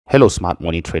Hello smart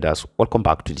money traders, welcome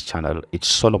back to the channel. It's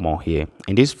Solomon here.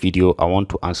 In this video I want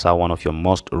to answer one of your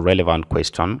most relevant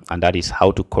questions, and that is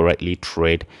how to correctly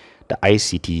trade the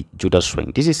ICT Judas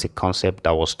swing. This is a concept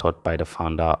that was taught by the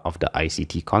founder of the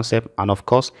ICT concept, and of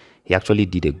course he actually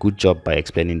did a good job by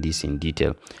explaining this in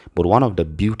detail. But one of the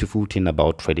beautiful things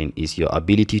about trading is your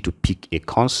ability to pick a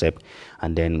concept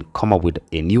and then come up with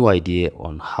a new idea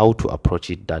on how to approach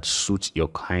it that suits your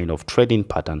kind of trading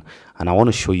pattern. And I want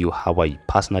to show you how I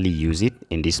personally use it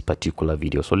in this particular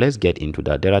video. So let's get into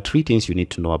that. There are three things you need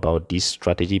to know about this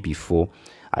strategy before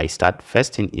I start.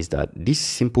 First thing is that this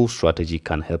simple strategy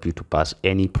can help you to pass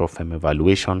any pro firm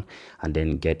evaluation and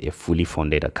then get a fully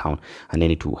funded account, and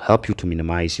then it will help you to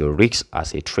minimize your risks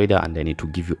as a trader, and then it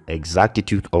will give you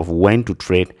exactitude of when to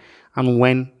trade and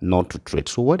when not to trade.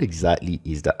 So what exactly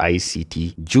is the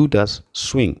ICT Judas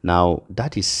swing? Now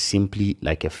that is simply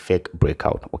like a fake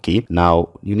breakout. Okay, now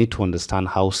you need to understand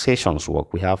how sessions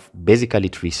work. We have basically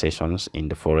three sessions in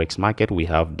the forex market. We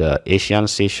have the Asian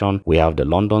session, we have the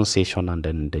London session, and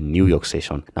then the New York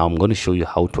session. Now I'm going to show you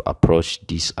how to approach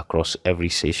this across every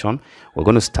session. We're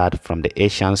going to start from the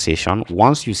Asian session.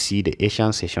 Once you see the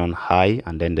Asian session high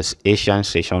and then the Asian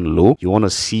session low, you want to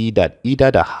see that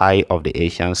either the high of the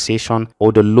Asian session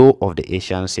or the low of the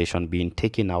Asian session being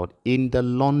taken out in the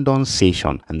London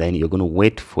session, and then you're going to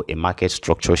wait for a market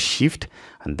structure shift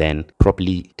and then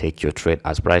properly take your trade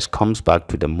as price comes back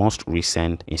to the most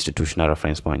recent institutional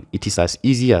reference point. It is as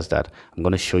easy as that. I'm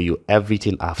going to show you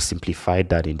everything. I've simplified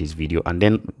that in this video, and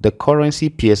then the currency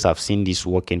pairs I've seen this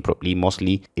working properly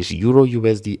mostly is Euro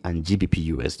USD and GBP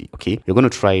USD. Okay, you're going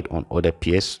to try it on other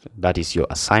pairs. That is your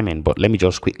assignment, but let me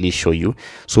just quickly show you.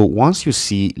 So once you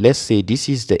see, let's say this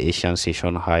is the Asian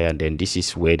session high and then this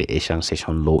is where the Asian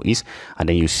session low is, and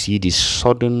then you see this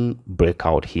sudden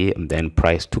breakout here, and then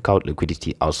price took out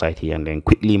liquidity outside here and then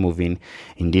quickly moving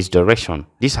in this direction.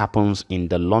 This happens in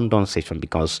the London session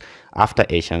because after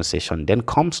Asian session then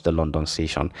comes the London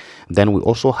session. Then we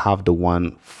also have the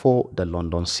one for the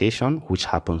London session which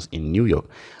happens in New York.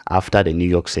 After the New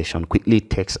York session quickly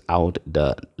takes out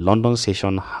the London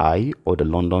session high or the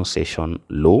London session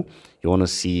low, you want to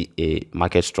see a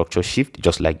market structure shift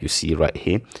just like you see right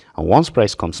here. And once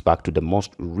price comes back to the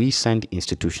most recent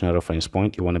institutional reference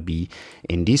point, you want to be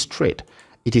in this trade.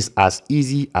 It is as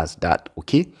easy as that.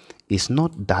 Okay, it's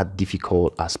not that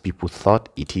difficult as people thought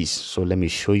it is. So let me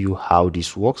show you how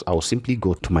this works. I'll simply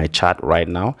go to my chart right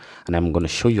now and I'm going to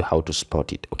show you how to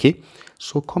spot it. Okay,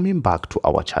 so coming back to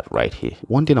our chart right here,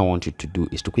 one thing I want you to do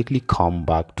is to quickly come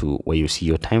back to where you see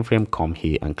your time frame. Come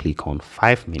here and click on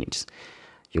 5 minutes.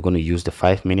 You're going to use the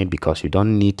 5 minute because you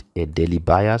don't need a daily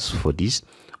bias for this.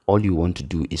 All you want to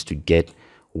do is to get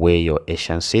where your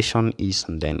Asian session is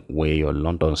and then where your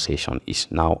London session is.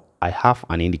 Now I have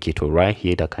an indicator right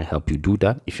here that can help you do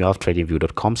that. If you have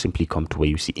tradingview.com, simply come to where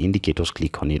you see indicators,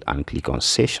 click on it and click on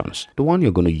sessions. The one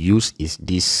you're going to use is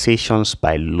this sessions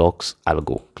by Lux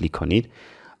algo. Click on it.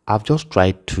 I've just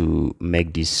tried to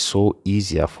make this so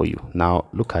easier for you. Now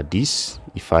look at this.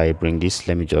 If I bring this,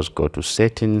 let me just go to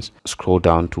settings, scroll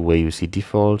down to where you see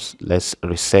defaults. Let's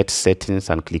reset settings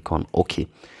and click on OK.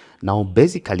 Now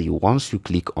basically once you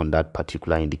click on that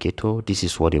particular indicator, this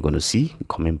is what you're going to see.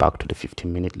 Coming back to the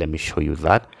 15 minute, let me show you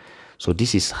that. So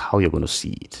this is how you're going to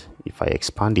see it. If I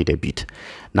expand it a bit,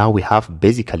 now we have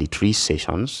basically three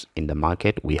sessions in the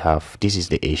market. We have, this is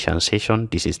the Asian session,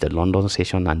 this is the London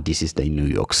session, and this is the New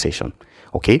York session.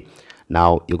 Okay,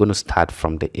 now you're going to start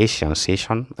from the Asian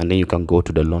session and then you can go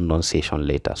to the London session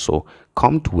later. So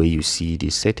come to where you see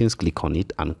the settings, click on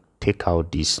it and take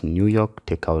out this New York,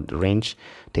 take out the range,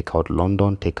 take out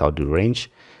London, take out the range,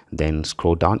 then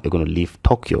scroll down. You're going to leave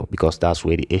Tokyo because that's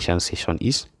where the Asian session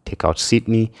is. Take out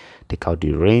Sydney, take out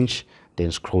the range,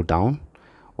 then scroll down.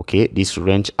 Okay, this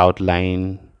range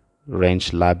outline,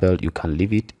 range label, you can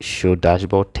leave it. Show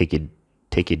dashboard, take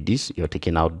it this, you're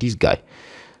taking out this guy.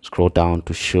 Scroll down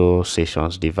to show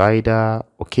sessions divider.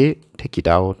 Okay, take it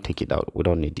out, we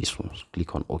don't need this one.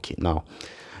 Click on OK. Now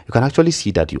you can actually see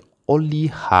that you only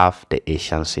have the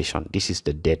Asian session. This is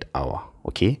the dead hour.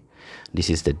 Okay, this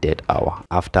is the dead hour.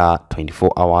 After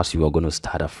 24 hours you are going to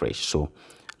start afresh. So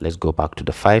let's go back to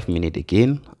the 5 minute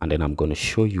again, and then I'm going to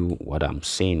show you what I'm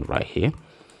saying right here.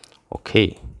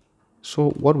 Okay,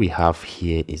 so what we have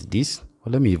here is this.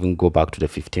 Well, let me even go back to the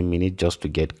 15 minute just to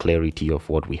get clarity of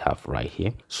what we have right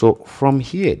here. So from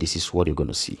here, this is what you're going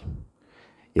to see.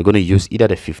 You're going to use either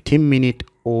the 15 minute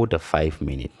or the 5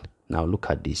 minute. Now look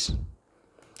at this.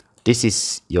 This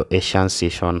is your Asian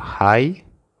session high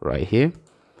right here.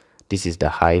 This is the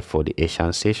high for the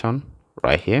Asian session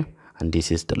right here, and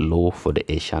this is the low for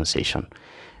the Asian session.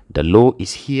 The low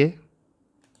is here.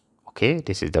 Okay,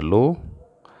 this is the low,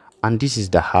 and this is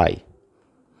the high.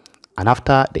 And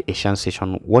after the Asian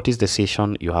session, what is the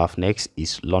session you have next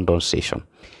is London session.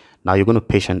 Now you're going to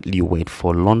patiently wait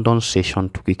for London session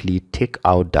to quickly take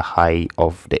out the high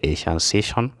of the Asian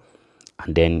session,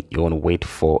 and then you're going to wait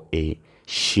for a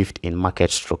shift in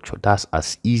market structure. That's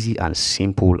as easy and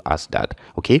simple as that.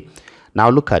 Okay, now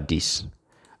look at this.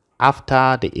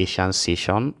 After the Asian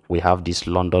session, we have this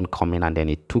London coming, and then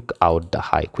it took out the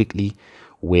high quickly,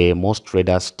 where most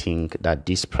traders think that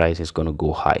this price is going to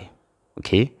go high.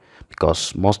 Okay,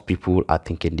 because most people are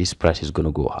thinking this price is going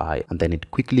to go high, and then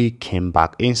it quickly came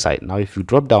back inside. Now if you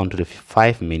drop down to the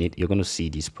 5 minute, you're going to see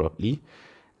this properly.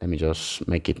 Let me just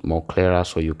make it more clearer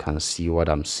so you can see what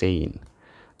I'm saying.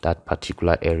 That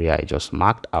particular area I just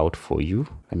marked out for you,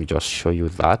 let me just show you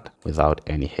that without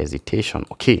any hesitation.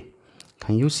 Okay,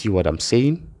 can you see what I'm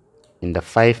saying? In the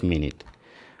 5 minute,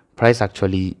 price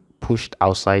actually pushed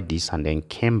outside this and then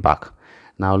came back.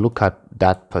 Now look at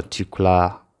that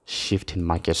particular shift in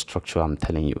market structure. I'm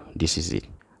telling you, this is it.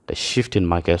 The shift in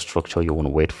market structure you want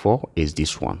to wait for is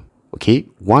this one. Okay,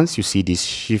 once you see this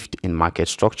shift in market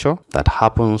structure that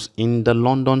happens in the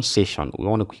London session, we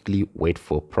want to quickly wait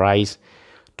for price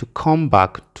to come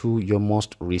back to your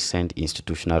most recent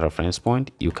institutional reference point.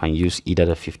 You can use either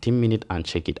the 15 minute and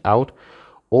check it out,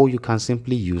 or you can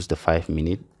simply use the 5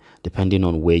 minute depending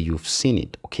on where you've seen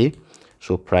it. Okay,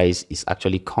 so price is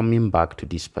actually coming back to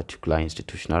this particular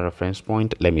institutional reference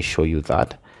point. Let me show you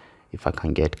that if I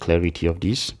can get clarity of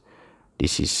this.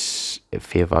 This is a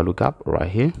fair value gap right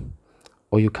here,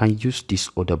 or you can use this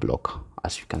other block,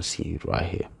 as you can see it right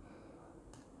here.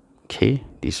 Okay,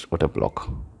 this other block.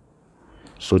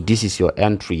 So this is your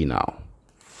entry now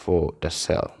for the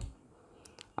sell,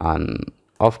 and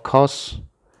of course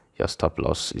your stop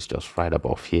loss is just right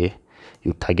above here.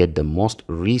 You target the most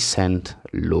recent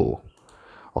low.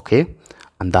 Okay,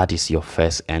 and that is your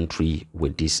first entry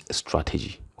with this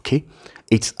strategy. Okay,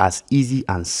 it's as easy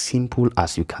and simple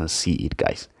as you can see it,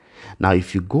 guys. Now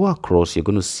if you go across, you're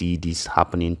going to see this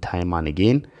happening time and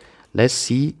again. Let's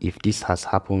see if this has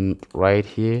happened right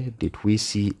here. Did we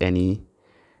see any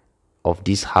of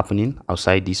this happening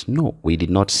outside this? No, we did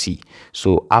not see.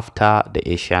 So after the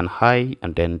Asian high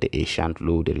and then the Asian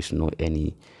low, there is no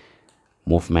any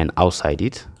movement outside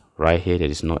it. Right here, there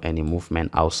is no any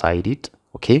movement outside it.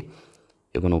 Okay,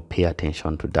 you're going to pay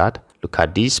attention to that. Look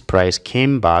at this, price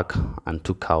came back and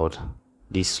took out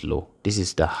this low. This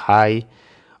is the high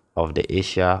of the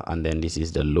Asia, and then this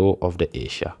is the low of the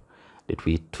Asia. Did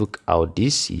we took out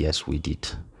this? Yes, we did.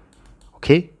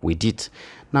 Okay, we did.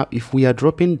 Now if we are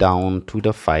dropping down to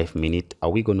the 5 minute, are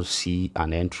we going to see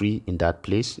an entry in that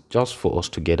place? Just for us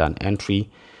to get an entry,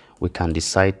 we can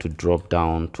decide to drop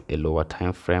down to a lower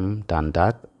time frame than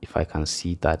that. If I can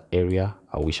see that area,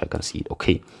 I wish I can see it.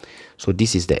 Okay, so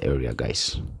this is the area,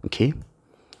 guys. Okay,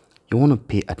 you want to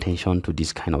pay attention to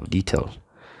this kind of detail.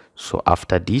 So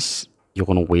after this, you're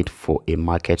going to wait for a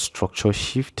market structure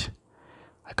shift.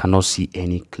 I cannot see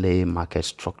any clear market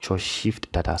structure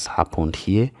shift that has happened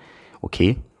here.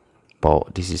 Okay,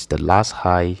 but this is the last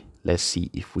high. Let's see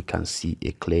if we can see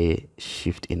a clear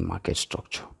shift in market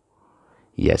structure.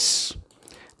 Yes,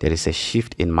 there is a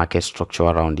shift in market structure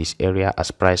around this area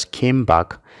as price came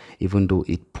back. Even though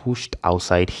it pushed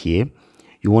outside here,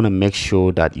 you want to make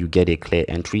sure that you get a clear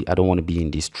entry. I don't want to be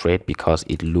in this trade because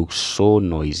it looks so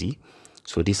noisy.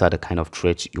 So these are the kind of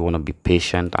trades you want to be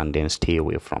patient and then stay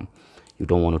away from. You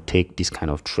don't want to take this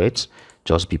kind of trades.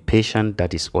 Just be patient.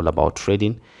 That is all about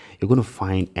trading. You're going to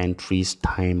find entries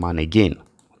time and again.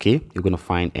 Okay, you're going to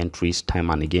find entries time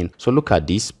and again. So look at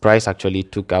this, price actually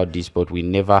took out this, but we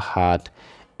never had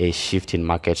a shift in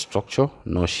market structure.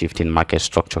 No shift in market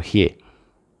structure here.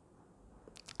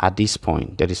 At this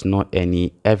point, there is not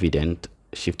any evident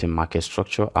shift in market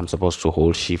structure. I'm supposed to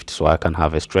hold shift so I can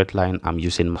have a straight line.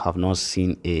 Have not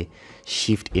seen a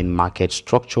shift in market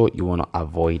structure. You want to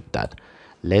avoid that.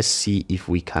 Let's see if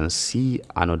we can see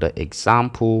another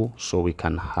example so we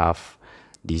can have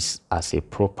this as a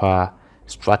proper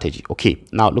strategy. Okay,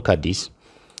 now look at this.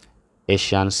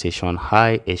 Asian session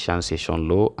high, Asian session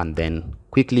low, and then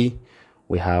quickly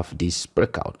we have this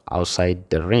breakout outside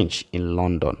the range in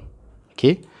London.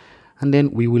 Okay, and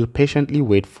then we will patiently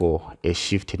wait for a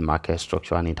shift in market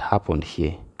structure, and it happened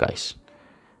here, guys.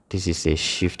 This is a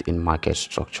shift in market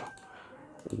structure,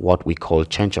 what we call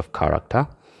change of character,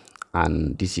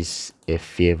 and this is a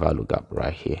fair value gap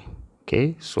right here.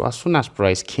 Okay, so as soon as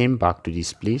price came back to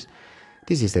this place,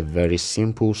 this is a very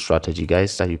simple strategy,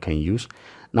 guys, that you can use.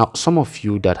 Now, some of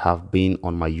you that have been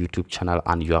on my YouTube channel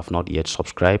and you have not yet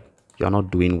subscribed, you are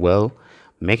not doing well.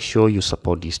 make sure you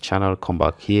support this channel. Come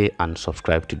back here and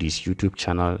subscribe to this YouTube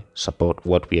channel, support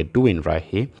what we are doing right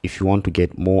here. If you want to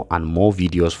get more and more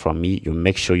videos from me, you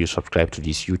make sure you subscribe to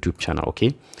this YouTube channel.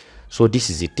 Okay, so this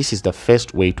is it. This is the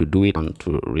first way to do it. And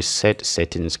to reset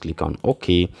settings, click on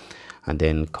OK, and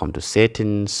then come to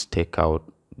settings, take out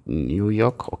New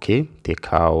York. Okay,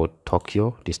 take out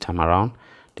Tokyo this time around,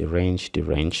 the range,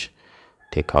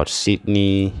 take out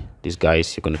Sydney. These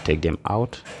guys, you're going to take them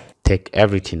out, take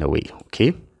everything away.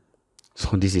 Okay,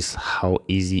 so this is how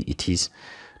easy it is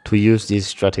to use this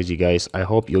strategy, guys. I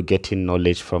hope you're getting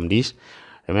knowledge from this.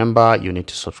 Remember, you need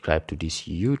to subscribe to this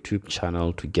YouTube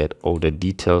channel to get all the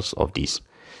details of this.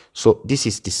 So this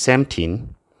is the same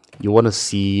thing. You want to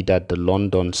see that the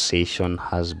London session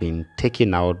has been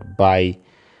taken out by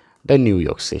the New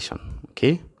York session.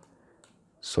 Okay,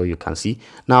 so you can see.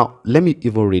 Now let me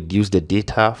even reduce the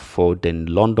data for the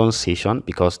London session,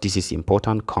 because this is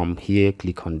important. Come here,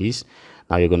 click on this.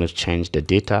 Now you're going to change the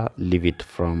data, leave it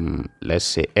from, let's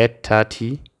say,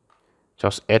 8:30,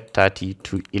 just 8:30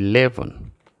 to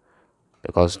 11,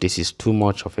 because this is too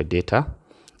much of a data.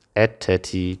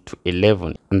 8:30 to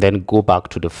 11, and then go back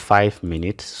to the 5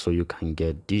 minutes so you can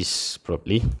get this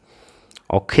properly.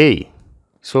 Okay,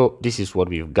 so this is what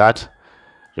we've got,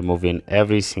 removing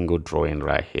every single drawing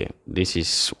right here. This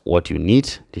is what you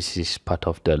need. This is part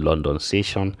of the London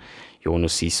session. You want to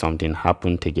see something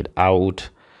happen, take it out.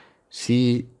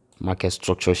 See market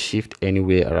structure shift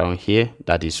anywhere around here,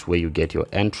 that is where you get your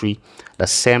entry. The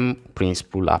same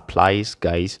principle applies,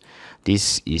 guys.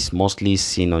 This is mostly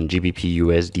seen on GBP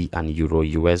USD and Euro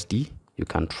USD. You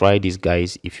can try this,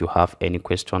 guys. If you have any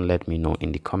question, let me know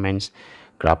in the comments.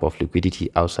 Grab of liquidity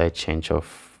outside change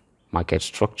of market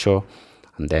structure,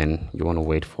 and then you want to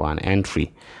wait for an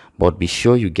entry, but be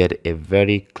sure you get a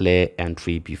very clear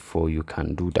entry before you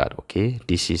can do that. Okay,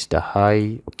 this is the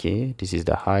high. Okay, this is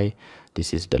the high,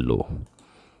 this is the low.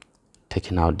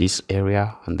 Taking out this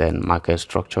area, and then market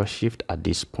structure shift at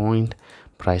this point.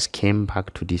 Price came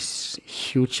back to this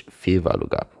huge fair value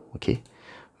gap. Okay,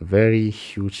 very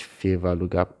huge fair value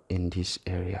gap in this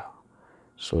area.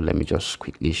 So let me just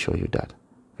quickly show you that.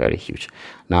 Very huge.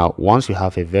 Now once you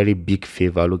have a very big fair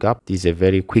value gap, this is a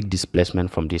very quick displacement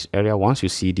from this area. Once you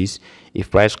see this, if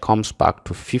price comes back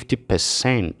to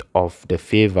 50% of the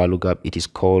fair value gap, it is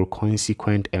called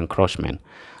consequent encroachment,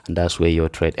 and that's where your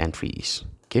trade entry is.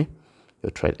 Okay,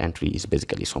 your trade entry is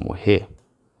basically somewhere here.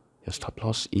 Your stop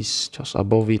loss is just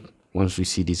above it. Once we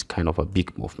see this kind of a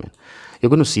big movement, you're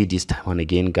going to see this time and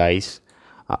again, guys.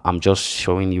 I'm just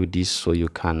showing you this so you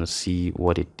can see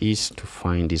what it is to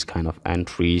find these kind of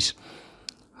entries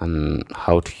and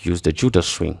how to use the Judas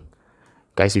swing.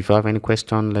 Guys, if you have any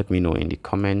question, let me know in the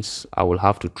comments. I will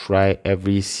have to try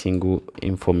every single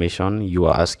information you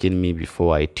are asking me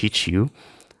before I teach you.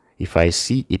 If I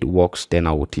see it works, then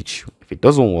I will teach you. If it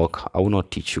doesn't work, I will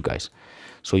not teach you, guys.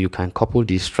 So you can couple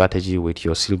this strategy with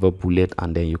your silver bullet,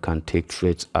 and then you can take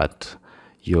trades at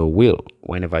your will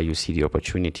whenever you see the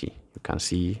opportunity. You can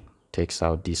see takes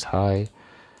out this high.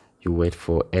 You wait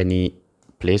for any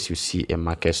place you see a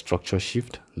market structure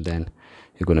shift, then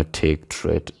you're going to take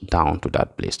trade down to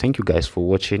that place. Thank you guys for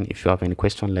watching. If you have any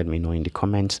question, let me know in the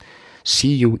comments.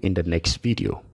 See you in the next video.